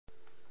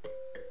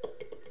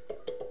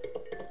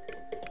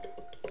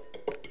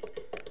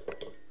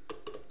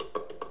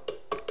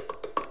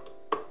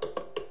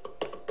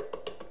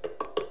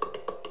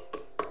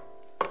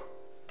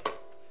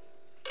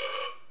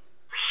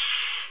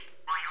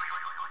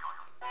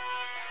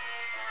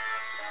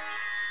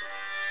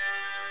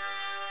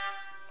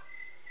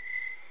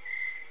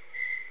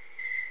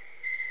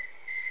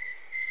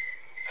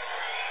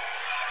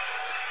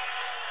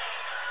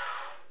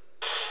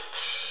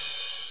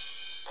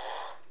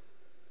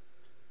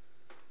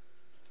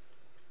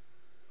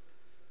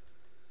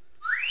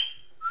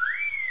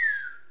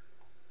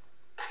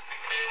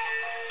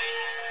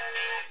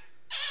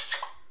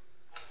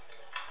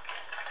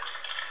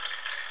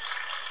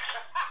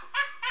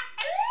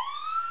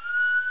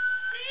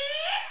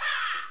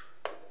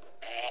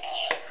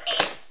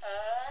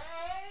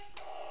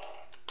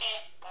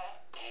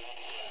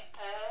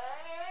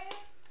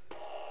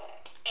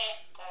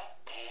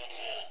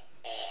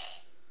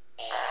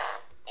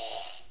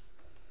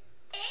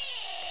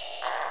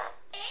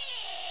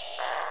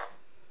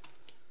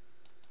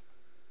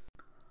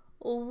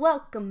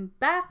Welcome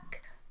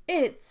back.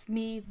 It's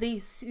me, the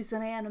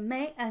Susan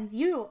Anime, and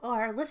you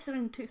are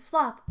listening to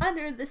Slop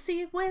Under the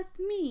Sea with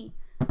me.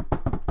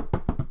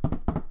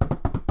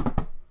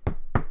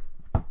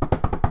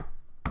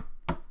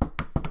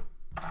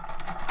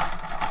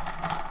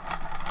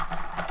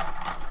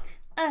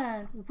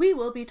 And we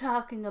will be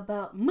talking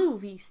about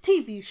movies,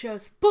 TV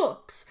shows,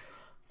 books,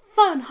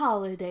 fun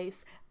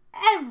holidays,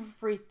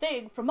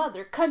 everything from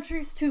other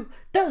countries to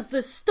does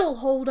this still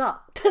hold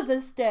up to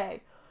this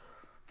day?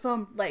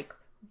 From,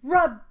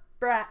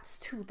 Rugrats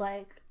to,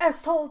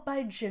 As Told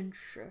by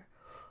Ginger,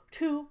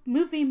 to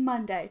Movie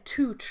Monday,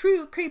 to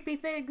True Creepy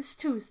Things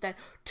Tuesday,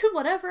 to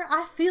whatever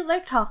I feel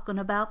like talking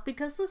about,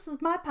 because this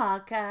is my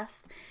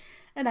podcast.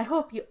 And I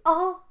hope you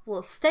all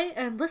will stay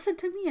and listen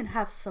to me and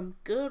have some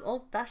good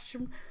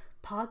old-fashioned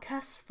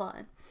podcast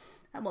fun.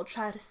 And we'll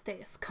try to stay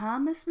as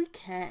calm as we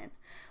can.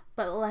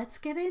 But let's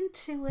get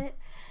into it,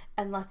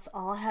 and let's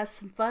all have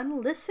some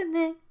fun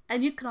listening.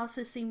 And you can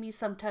also see me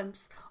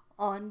sometimes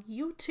on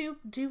YouTube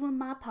doing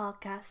my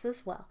podcast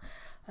as well.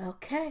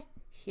 Okay,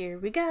 here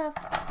we go.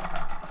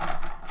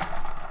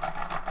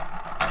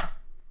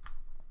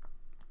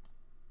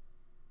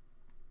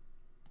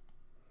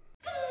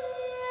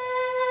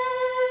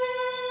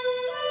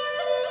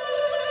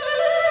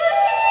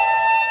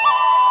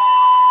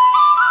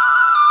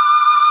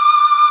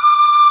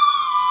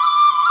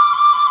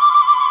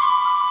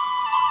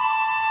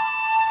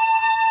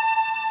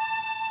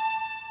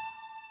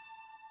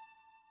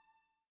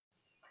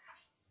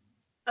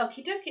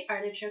 Okie dokie,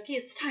 artichoke,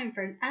 it's time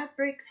for an ad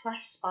break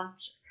 /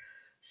 sponsor.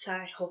 So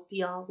I hope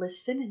y'all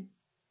listen and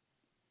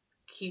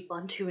keep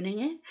on tuning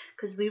in,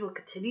 because we will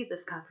continue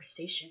this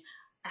conversation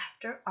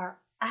after our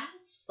ad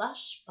 /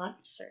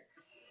 sponsor.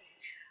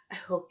 I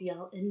hope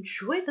y'all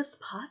enjoy this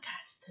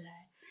podcast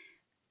today,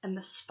 and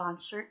the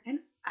sponsor and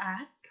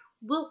ad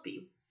will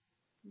be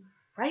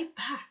right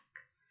back.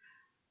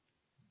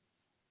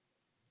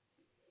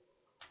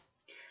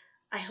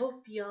 I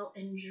hope y'all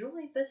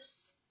enjoy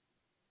this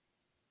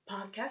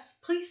podcast.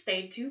 Please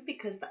stay tuned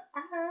because the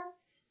ad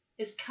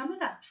is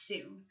coming up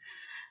soon.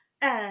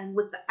 And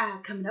with the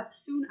ad coming up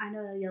soon, I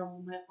know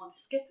y'all might want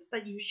to skip it,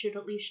 but you should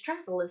at least try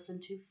to listen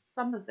to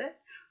some of it.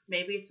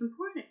 Maybe it's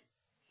important.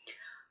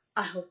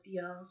 I hope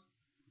y'all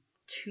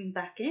tune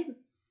back in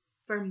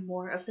for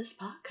more of this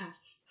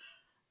podcast.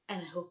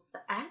 And I hope the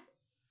ad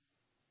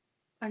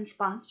and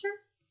sponsor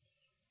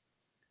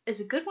is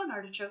a good one,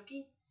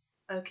 artichoke.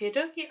 Okay,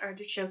 dokie,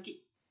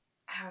 artichoke.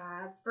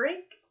 Ad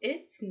break,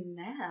 it's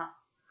now.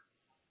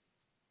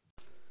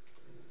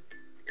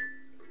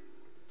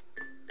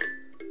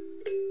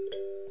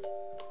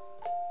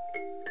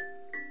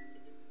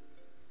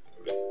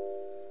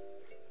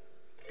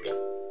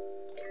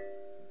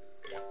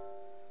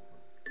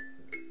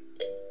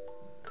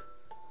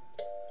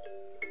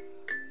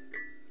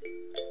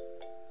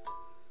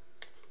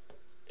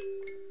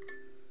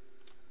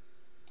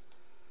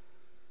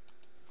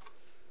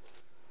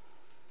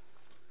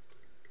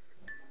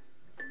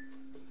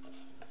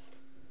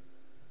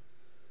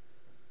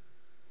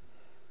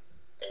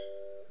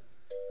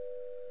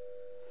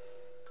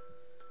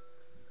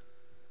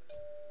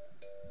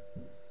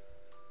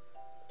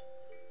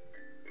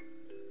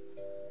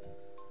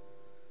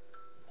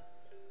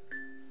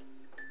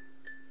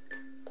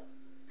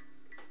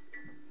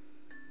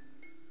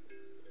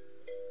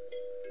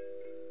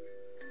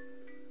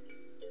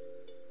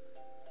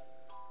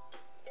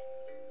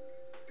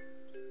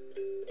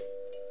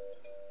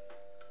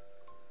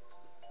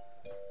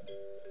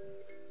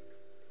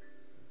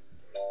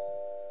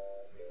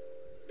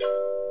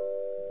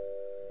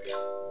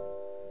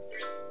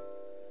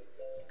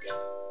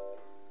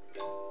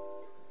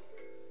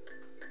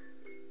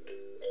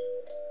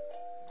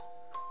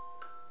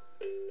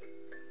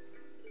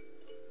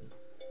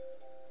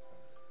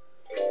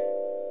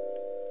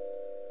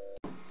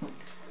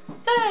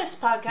 This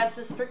podcast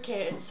is for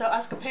kids, so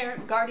ask a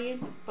parent,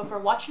 guardian before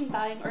watching,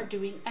 buying, or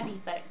doing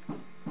anything.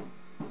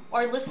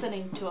 Or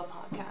listening to a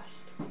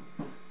podcast.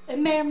 It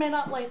may or may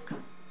not like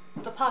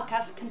the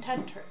podcast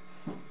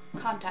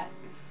content,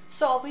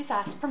 so always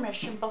ask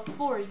permission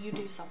before you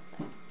do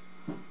something.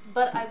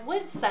 But I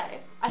would say,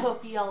 I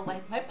hope you all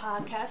like my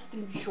podcast,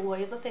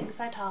 enjoy the things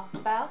I talk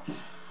about.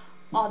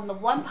 On the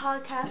one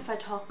podcast, I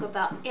talk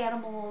about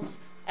animals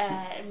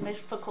and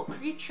mythical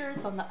creatures.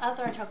 On the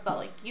other, I talk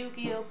about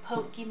Yu-Gi-Oh,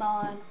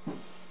 Pokemon,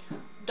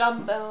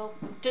 Dumbo,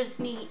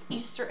 Disney,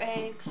 Easter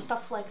eggs,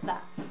 stuff like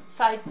that.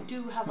 So I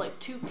do have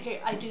two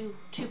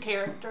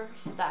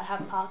characters that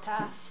have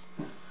podcasts.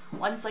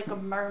 One's a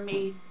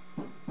mermaid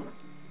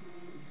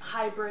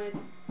hybrid.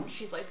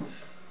 She's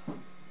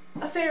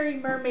a fairy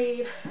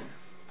mermaid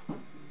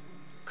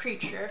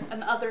creature,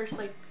 and the other's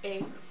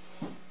a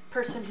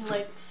person who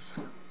likes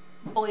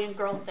boy and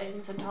girl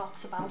things and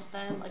talks about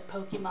them, like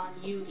Pokemon,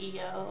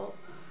 Yu-Gi-Oh,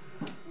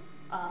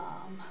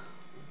 um,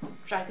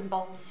 Dragon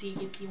Ball Z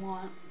if you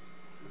want.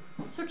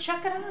 So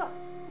check it out.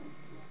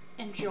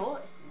 Enjoy.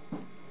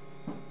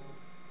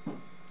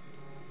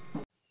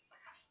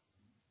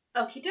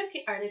 Okie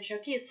dokie,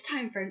 artichoke, it's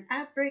time for an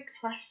ad break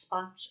 /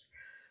 sponsor.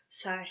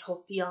 So I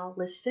hope y'all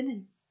listen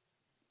and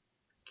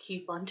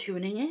keep on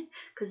tuning in,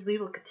 because we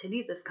will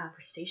continue this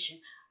conversation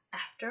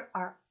after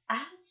our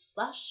ad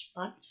 /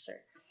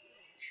 sponsor.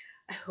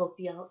 I hope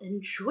y'all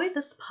enjoy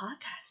this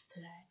podcast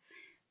today,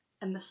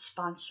 and the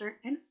sponsor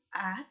and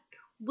ad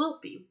will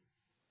be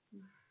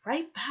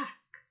right back.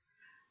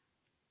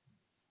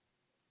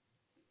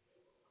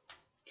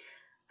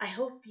 I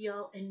hope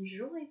y'all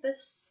enjoy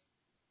this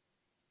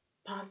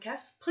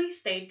podcast. Please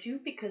stay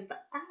tuned because the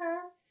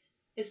ad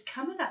is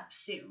coming up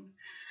soon.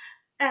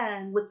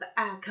 And with the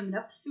ad coming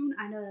up soon,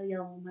 I know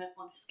y'all might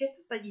want to skip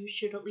it, but you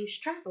should at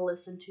least try to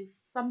listen to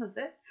some of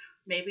it.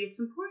 Maybe it's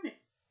important.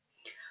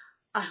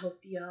 I hope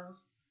y'all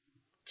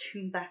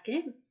tune back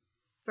in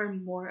for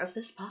more of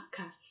this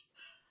podcast.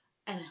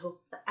 And I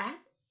hope the ad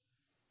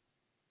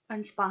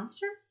and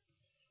sponsor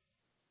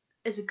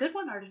is a good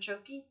one,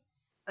 artichoke.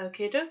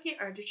 Okay, dokie,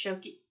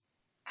 artichoke.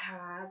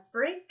 Ad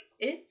break,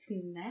 it's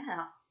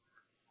now.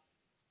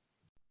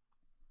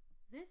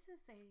 This is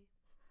a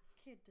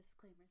kid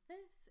disclaimer.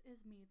 This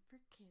is made for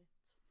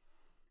kids.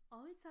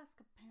 Always ask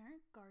a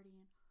parent,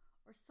 guardian,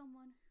 or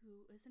someone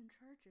who is in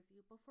charge of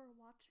you before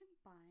watching,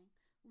 buying,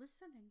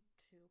 listening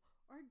to,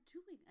 or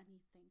doing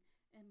anything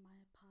in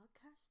my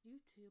podcast,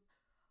 YouTube,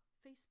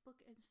 Facebook,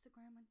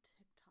 Instagram, and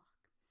TikTok.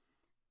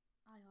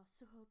 I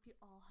also hope you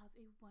all have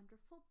a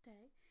wonderful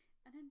day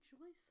and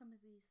enjoy some of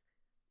these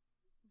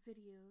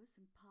videos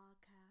and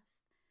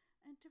podcasts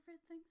and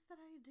different things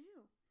that I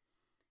do.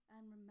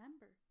 And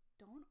remember,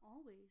 don't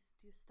always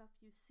do stuff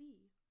you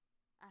see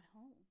at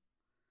home.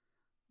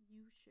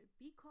 You should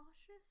be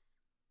cautious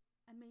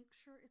and make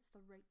sure it's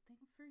the right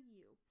thing for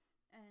you,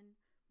 and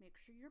make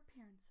sure your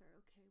parents are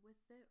okay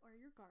with it or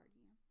your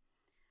guardian.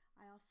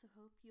 I also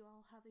hope you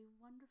all have a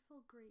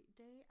wonderful, great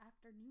day,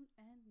 afternoon,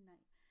 and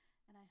night.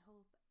 And I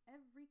hope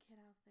every kid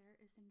out there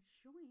is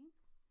enjoying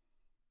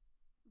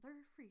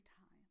their free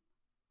time.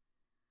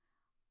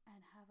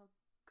 And have a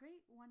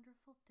great,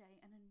 wonderful day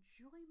and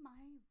enjoy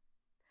my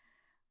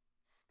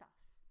stuff.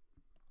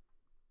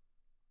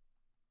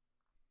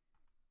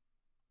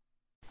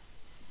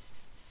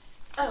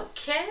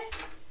 Okay.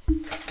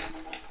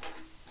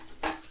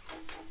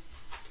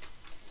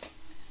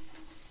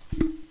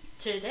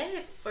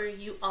 Today for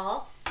you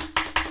all,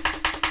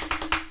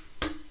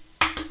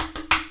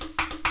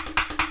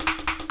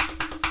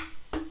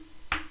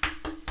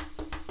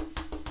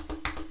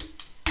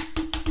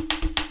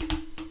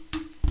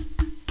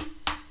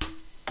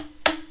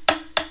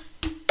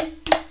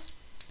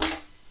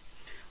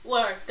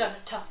 we're gonna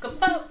talk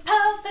about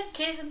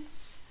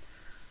pelicans.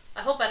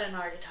 I hope I didn't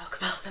already talk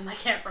about them. I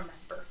can't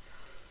remember.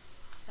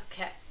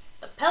 Okay,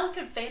 the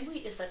pelican family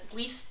is at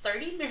least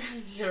 30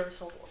 million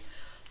years old.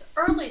 The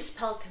earliest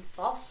pelican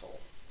fossil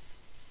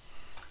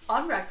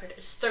on record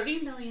is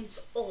 30 million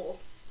old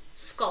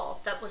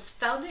skull that was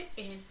found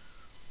in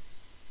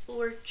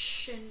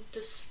Urchin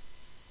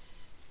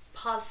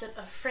deposit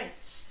of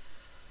France.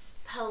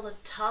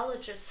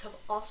 Paleontologists have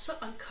also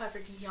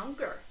uncovered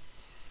younger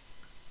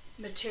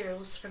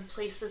materials from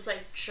places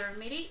like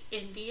Germany,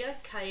 India,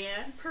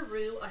 Cayenne,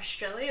 Peru,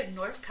 Australia, and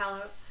North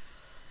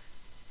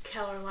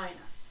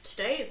Carolina.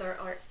 Today there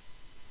are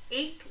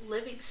 8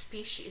 living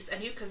species,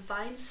 and you can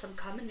find some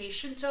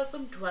combinations of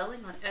them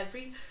dwelling on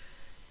every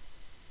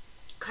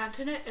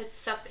continent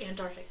except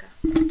Antarctica.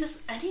 Does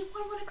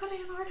anyone want to go to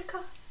Antarctica?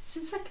 It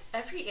seems like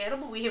every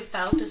animal we have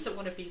found doesn't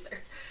want to be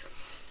there.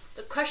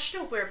 The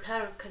question of where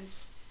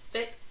pelicans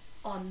fit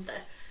on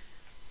the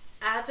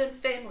avian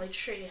family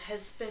tree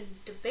has been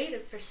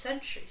debated for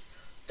centuries,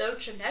 though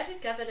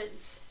genetic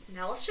evidence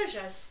now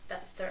suggests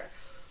that their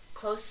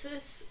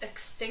closest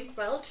extinct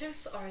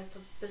relatives are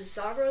the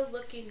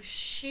bizarro-looking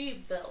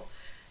she-bill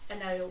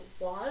and a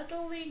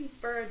waddling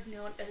bird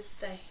known as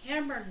the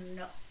hammer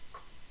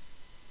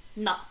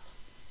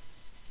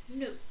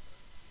noop.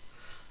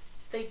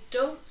 They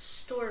don't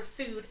store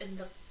food in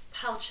the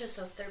pouches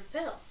of their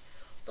bill.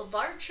 The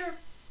larger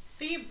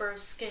fiber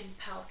skin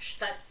pouch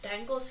that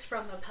dangles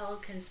from a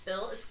pelican's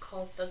bill is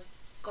called the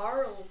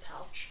garl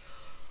pouch,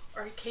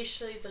 or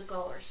occasionally the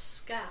galler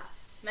scab.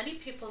 Many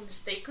people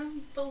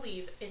mistakenly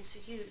believe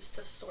it's used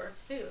to store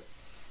food.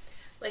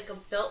 Like a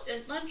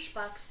built-in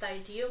lunchbox, the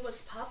idea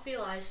was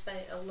popularized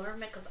by a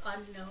lermic of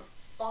unknown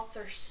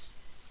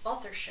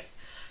authorship.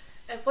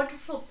 A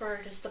wonderful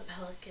bird is the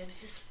pelican.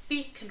 His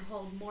beak can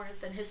hold more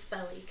than his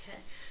belly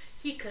can.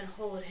 He can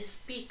hold his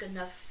beak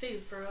enough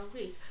food for a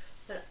week,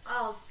 but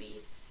I'll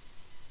be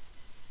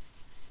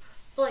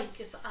blank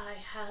if I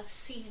have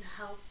seen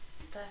how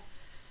the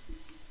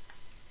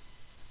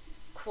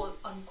quote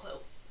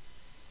unquote.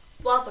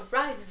 While the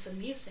rhyme is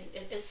amusing,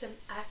 it isn't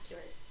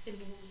accurate.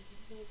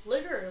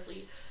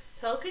 Literally,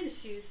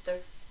 pelicans use their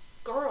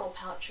garl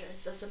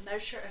pouches as a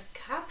measure of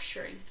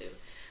capturing food.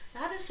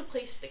 That is a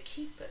place to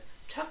keep it,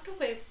 tucked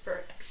away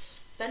for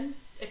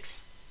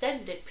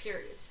extended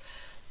periods.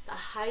 The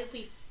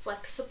highly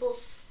flexible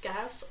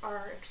scales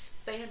are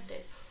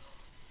expanded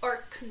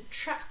or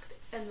contract,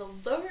 and the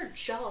lower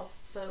jaw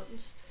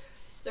bones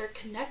they're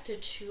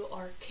connected to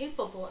are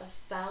capable of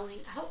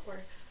bowing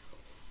outward,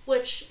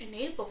 which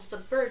enables the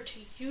bird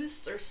to use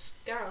their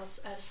scales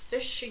as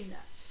fishing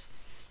nets.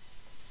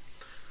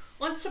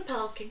 Once a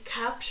pelican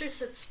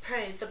captures its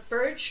prey, the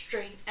bird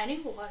drains any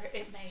water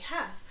it may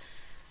have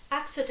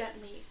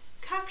accidentally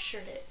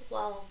captured it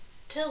while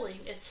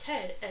tilting its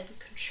head and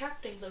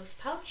contracting those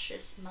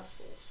pouches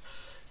muscles.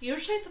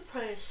 Usually the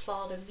prey is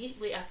swallowed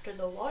immediately after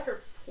the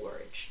water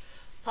porridge.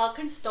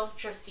 Pelicans don't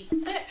just eat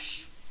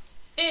fish.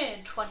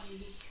 In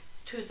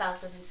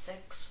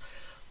 2006,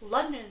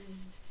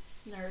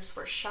 Londoners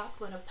were shocked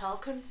when a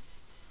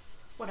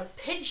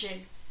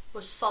pigeon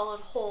was swallowed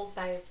whole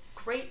by a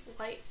great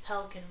white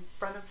pelican in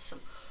front of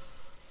some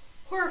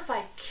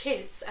horrified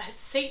kids at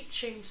St.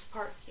 James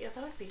Park. Yeah,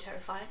 that would be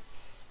terrifying.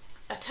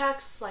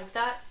 Attacks like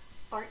that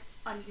aren't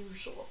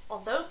unusual.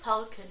 Although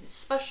pelicans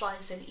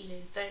specialize in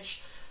eating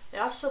fish, they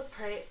also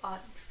prey on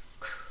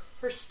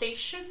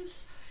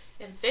crustaceans,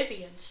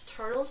 amphibians,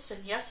 turtles,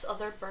 and yes,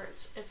 other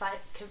birds. If I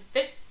can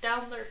fit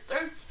down their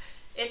throats,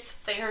 it's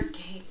fair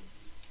game.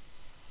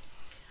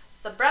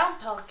 The brown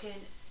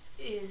pelican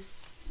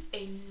is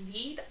a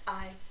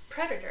need-eye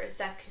predator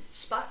that can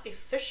spot a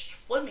fish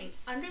swimming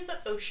under the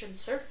ocean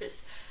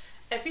surface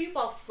every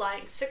while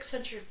flying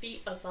 600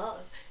 feet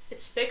above.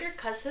 Its bigger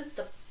cousin,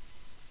 the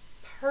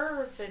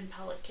Peruvian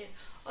pelican,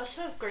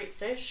 also have great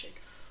vision.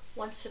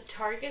 Once a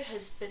target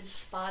has been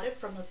spotted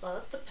from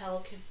above, the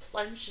pelican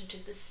plunges into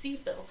the sea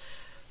bill,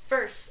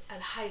 first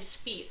at high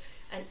speed,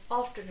 and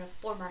often a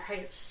former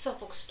height of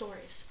several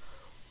stories.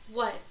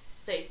 What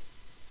they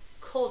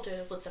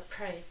collide with the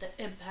prey, the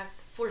impact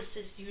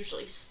forces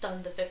usually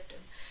stun the victim,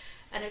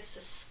 and it's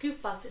a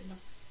scoop up in the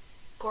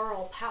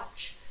coral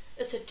pouch.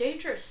 It's a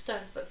dangerous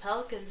stunt, but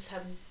pelicans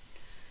have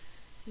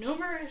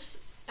numerous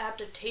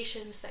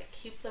adaptations that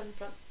keep them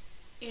from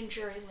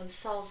injuring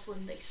themselves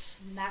when they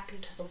smack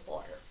into the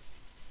water.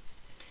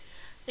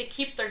 They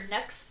keep their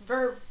neck's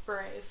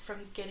vertebrae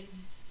from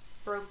getting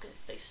broken.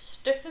 They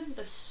stiffen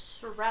the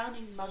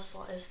surrounding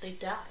muscle as they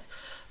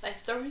dive. By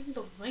throwing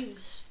the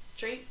wings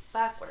straight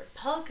backward,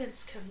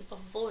 pelicans can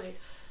avoid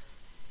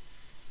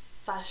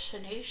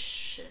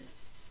fascination,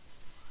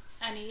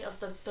 any of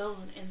the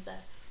bone in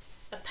the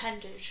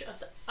appendage of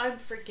the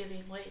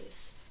unforgiving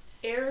waves.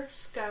 Air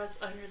scouts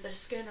under the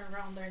skin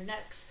around their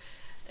necks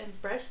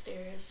and breast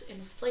areas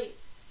inflate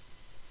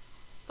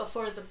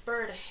before the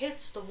bird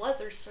hits the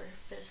weather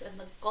surface, and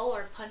the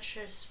guller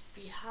punches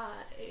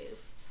behave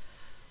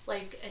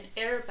like an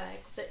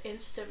airbag. The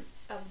instant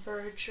a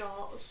bird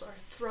jaws are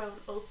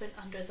thrown open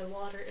under the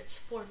water, its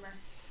former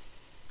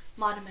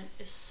monument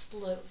is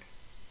slowed.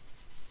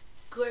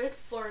 Good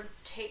form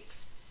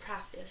takes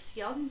practice.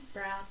 Young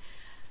brown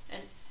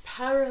and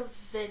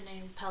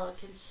Peruvian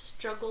pelicans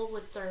struggle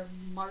with their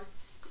markships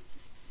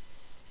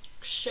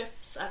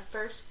at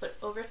first, but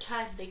over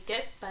time they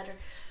get better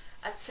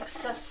at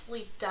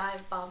successfully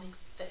dive bombing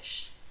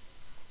fish.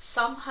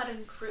 Some hunt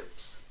in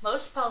groups.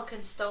 Most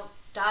pelicans don't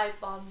dive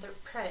bomb their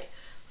prey.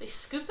 They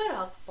scoop it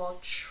up while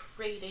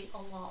trading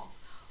along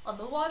on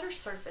the water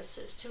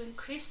surfaces. To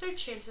increase their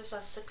chances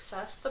of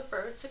success, the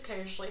birds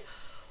occasionally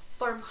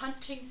form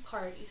hunting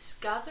parties,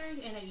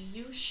 gathering in a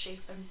U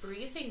shape and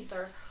breathing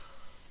their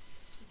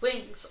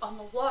wings on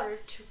the water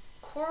to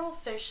coral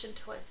fish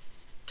into a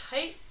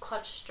tight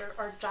cluster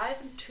or dive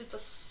into the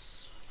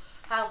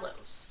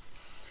shallows.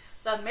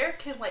 The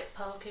American white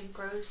pelican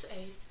grows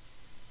a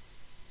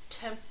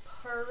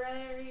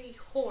temporary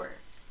horn.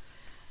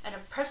 An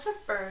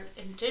impressive bird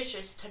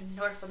indigenous to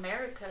North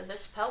America,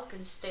 this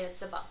pelican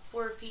stands about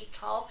 4 feet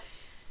tall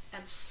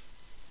and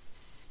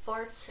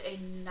sports a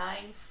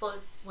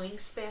 9-foot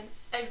wingspan.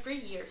 Every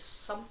year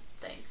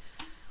something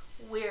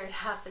weird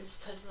happens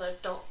to the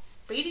adult.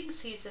 Breeding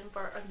season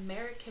for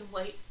American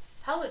white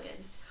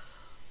pelicans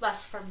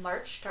lasts from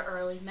March to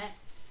early May.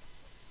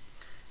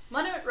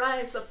 When it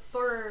rises, a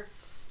board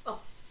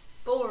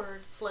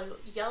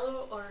float,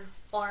 yellow or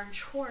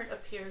orange horn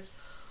appears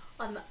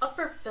on the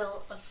upper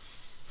bill of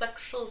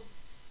sexual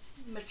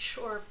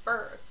mature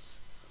birds,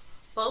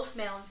 both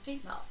male and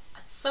female.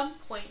 At some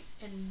point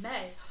in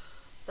May,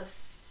 the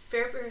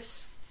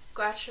fibrous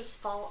scratches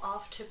fall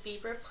off to be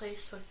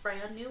replaced with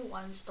brand new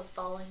ones the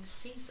following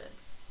season.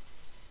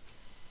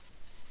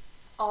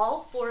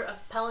 All 4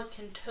 of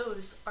pelican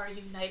toes are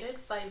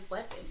united by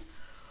webbing.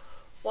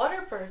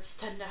 Water birds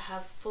tend to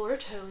have 4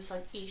 toes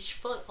on each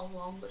foot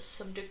along with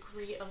some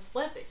degree of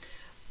webbing,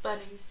 but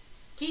in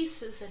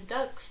geese and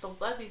ducks the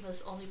webbing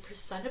is only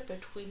presented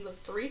between the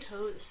 3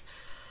 toes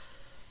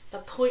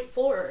that point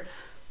forward.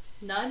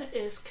 None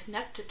is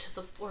connected to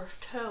the 4th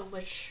toe,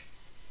 which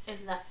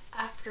in the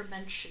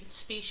aforementioned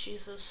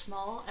species is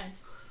small and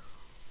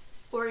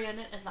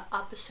oriented in the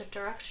opposite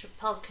direction.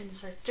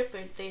 Pelicans are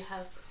different. They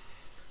have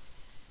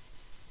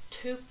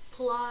 2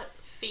 plot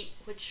feet,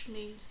 which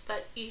means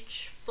that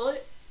each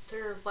foot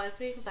their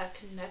webbing that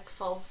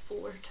connects all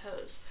four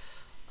toes.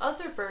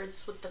 Other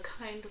birds with the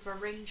kind of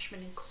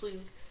arrangement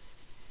include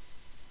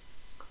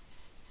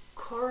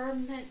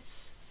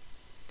cormorants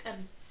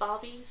and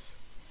bobbies.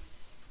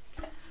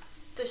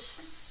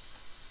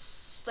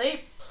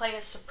 They play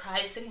a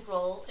surprising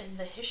role in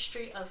the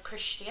history of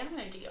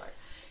Christianity art.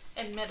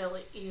 In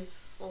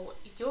medieval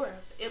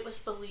Europe, it was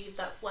believed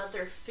that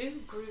whether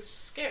food grew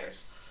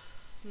scarce,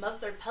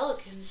 mother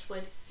pelicans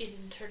would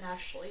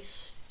internationally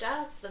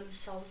stab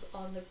themselves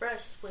on the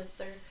breast with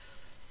their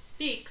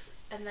beaks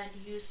and then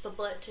use the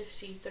blood to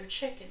feed their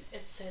chicken.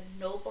 It's a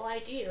noble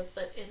idea,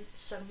 but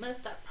it's a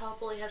myth that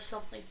probably has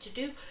something to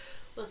do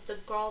with the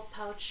gall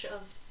pouch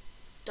of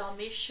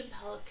Dalmatian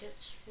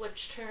pelicans,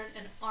 which turn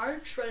an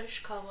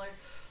orange-reddish color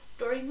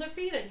during the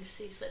breeding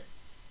season.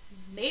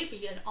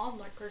 Maybe an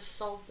onlooker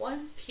saw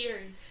one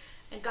peering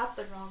and got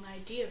the wrong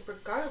idea.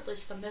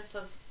 Regardless, the myth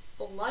of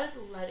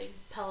bloodletting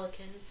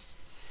pelicans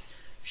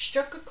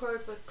struck a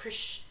chord with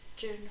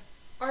Christian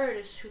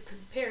artists who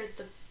compared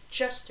the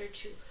jester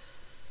to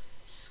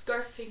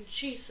scarfing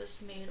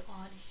Jesus made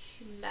on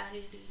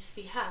humanity's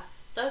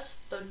behalf. Thus,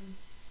 the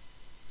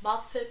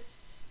motif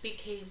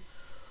became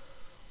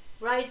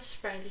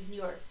widespread in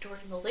Europe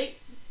during the late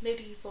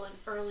medieval and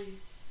early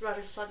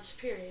Renaissance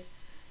period.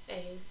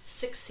 A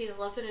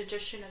 1611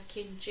 edition of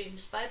King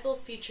James Bible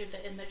featured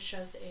the image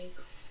of a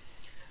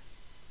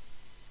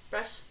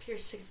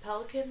breast-piercing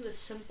pelican. The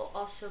symbol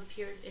also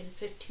appeared in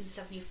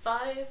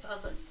 1575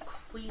 of a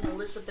Queen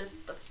Elizabeth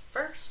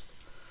I.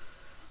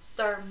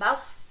 They're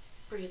mouth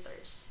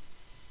breathers.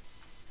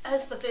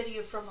 As the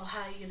video from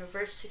Ohio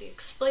University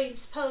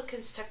explains,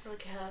 pelicans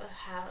technically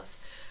have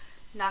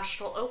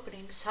nostril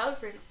openings.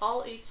 However, in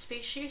all 8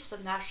 species, the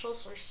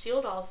nostrils are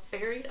sealed off,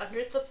 buried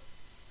under the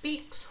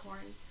beak's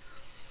horn.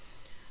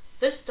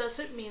 This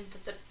doesn't mean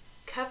that the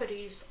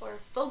cavities are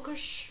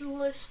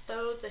functionless,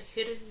 though. The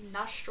hidden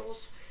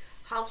nostrils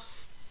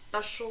house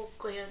special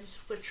glands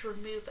which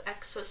remove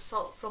excess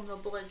salt from the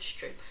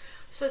bloodstream,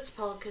 since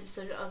pelicans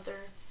and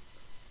other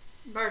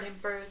marine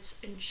birds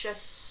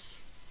ingest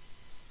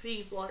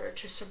seawater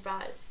to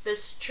survive.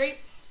 This trait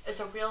is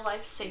a real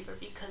lifesaver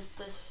because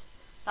the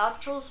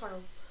nostrils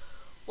are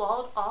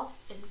walled off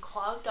and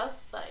clogged up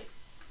by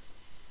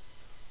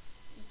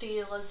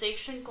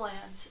dealization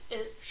glands.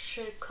 It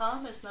should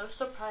come as no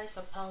surprise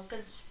that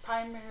pelicans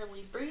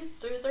primarily breathe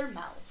through their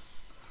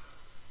mouths.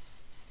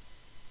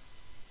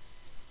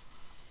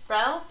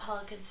 Brown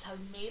pelicans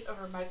have made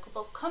a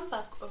remarkable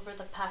comeback over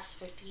the past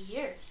 50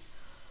 years.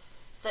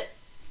 The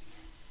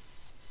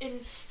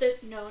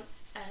instant known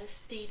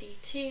as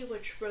DDT,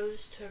 which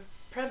rose to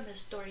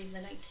premise during the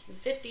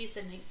 1950s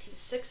and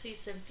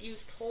 1960s,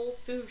 infused whole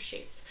food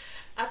shapes.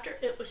 After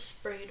it was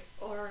sprayed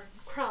on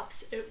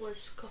crops, it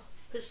was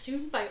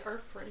consumed by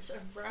earthworms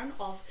and ran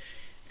off,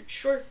 and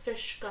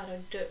swordfish got a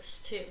dose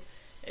too.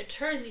 In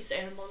turn, these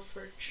animals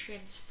were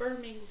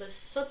transferring this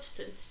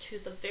substance to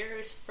the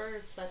various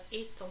birds that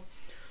ate them.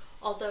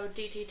 Although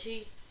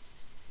DDT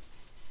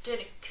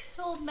didn't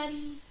kill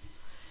many,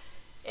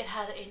 it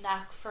had a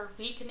knack for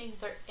weakening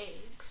their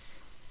eggs.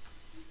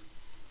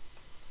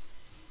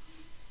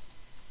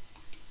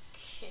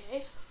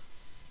 Okay.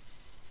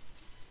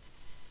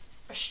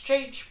 A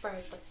strange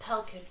bird, the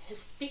pelican.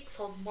 His beaks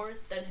hold more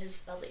than his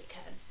belly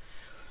can.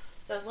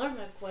 The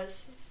lermuk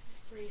was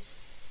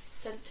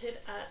resented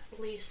at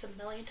least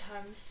 1,000,000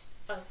 times.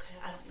 Okay,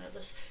 I don't know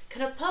this.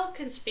 Can a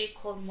pelican's beak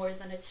hold more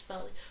than its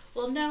belly?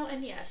 Well, no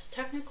and yes.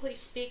 Technically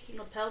speaking,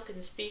 a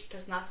pelican's beak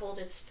does not hold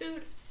its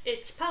food.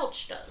 Its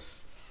pouch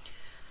does.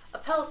 A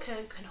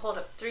pelican can hold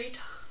up 3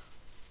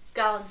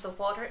 gallons of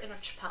water in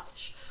its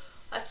pouch.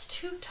 That's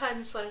 2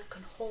 times what it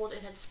can hold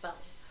in its belly.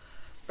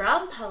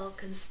 Brown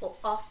pelicans will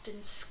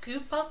often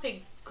scoop up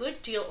a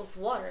good deal of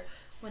water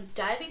when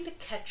diving to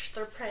catch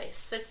their prey.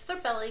 Since their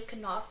belly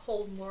cannot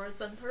hold more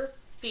than their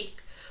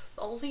beak,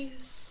 they only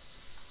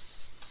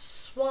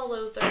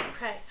swallow their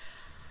prey.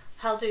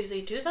 How do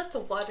they do that? The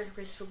water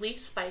is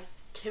released by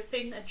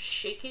tipping and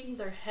shaking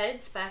their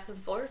heads back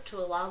and forth to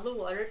allow the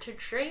water to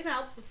drain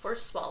out before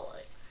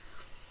swallowing.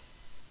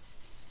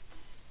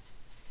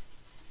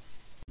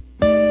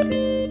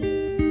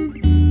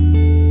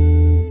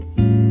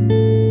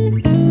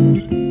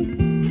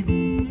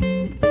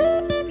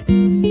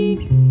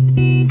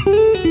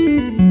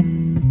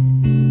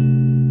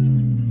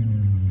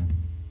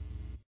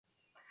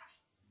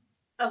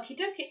 Okie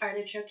dokie,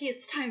 artichoke,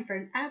 it's time for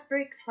an ad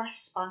break /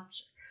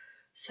 sponsor.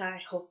 So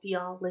I hope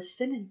y'all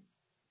listen and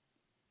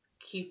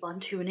keep on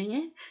tuning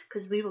in,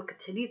 because we will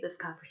continue this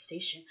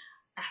conversation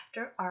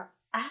after our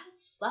ad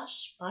 /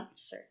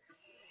 sponsor.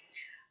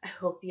 I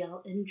hope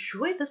y'all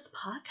enjoy this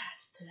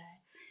podcast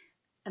today,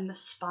 and the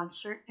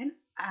sponsor and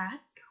ad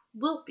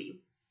will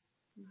be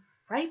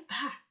right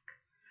back.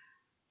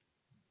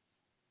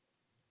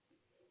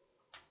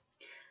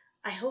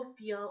 I hope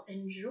y'all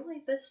enjoy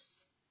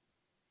this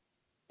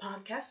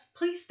podcast.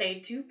 Please stay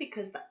tuned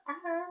because the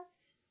ad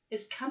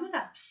is coming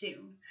up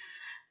soon.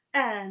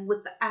 And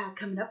with the ad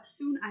coming up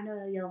soon, I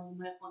know y'all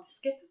might want to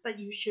skip it, but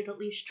you should at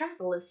least try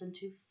to listen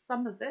to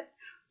some of it.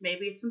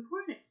 Maybe it's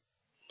important.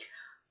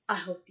 I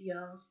hope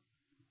y'all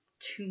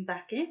tune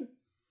back in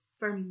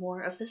for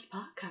more of this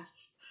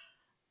podcast.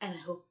 And I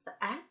hope the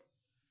ad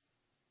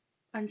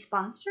and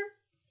sponsor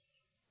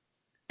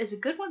is a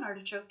good one,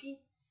 Artichoke.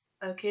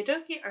 Okay,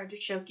 dokie,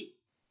 Artichoke.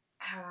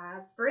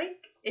 Ad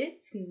break,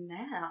 it's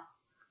now.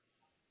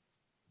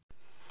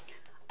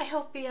 I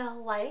hope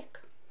y'all like.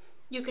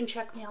 You can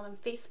check me out on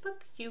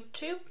Facebook,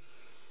 YouTube,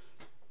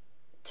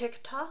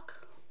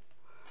 TikTok.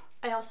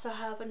 I also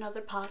have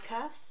another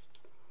podcast.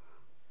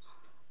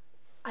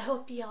 I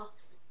hope y'all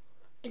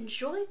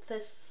enjoyed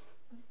this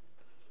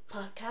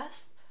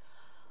podcast.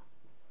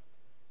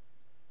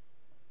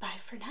 Bye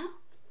for now.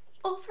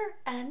 Over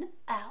and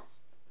out.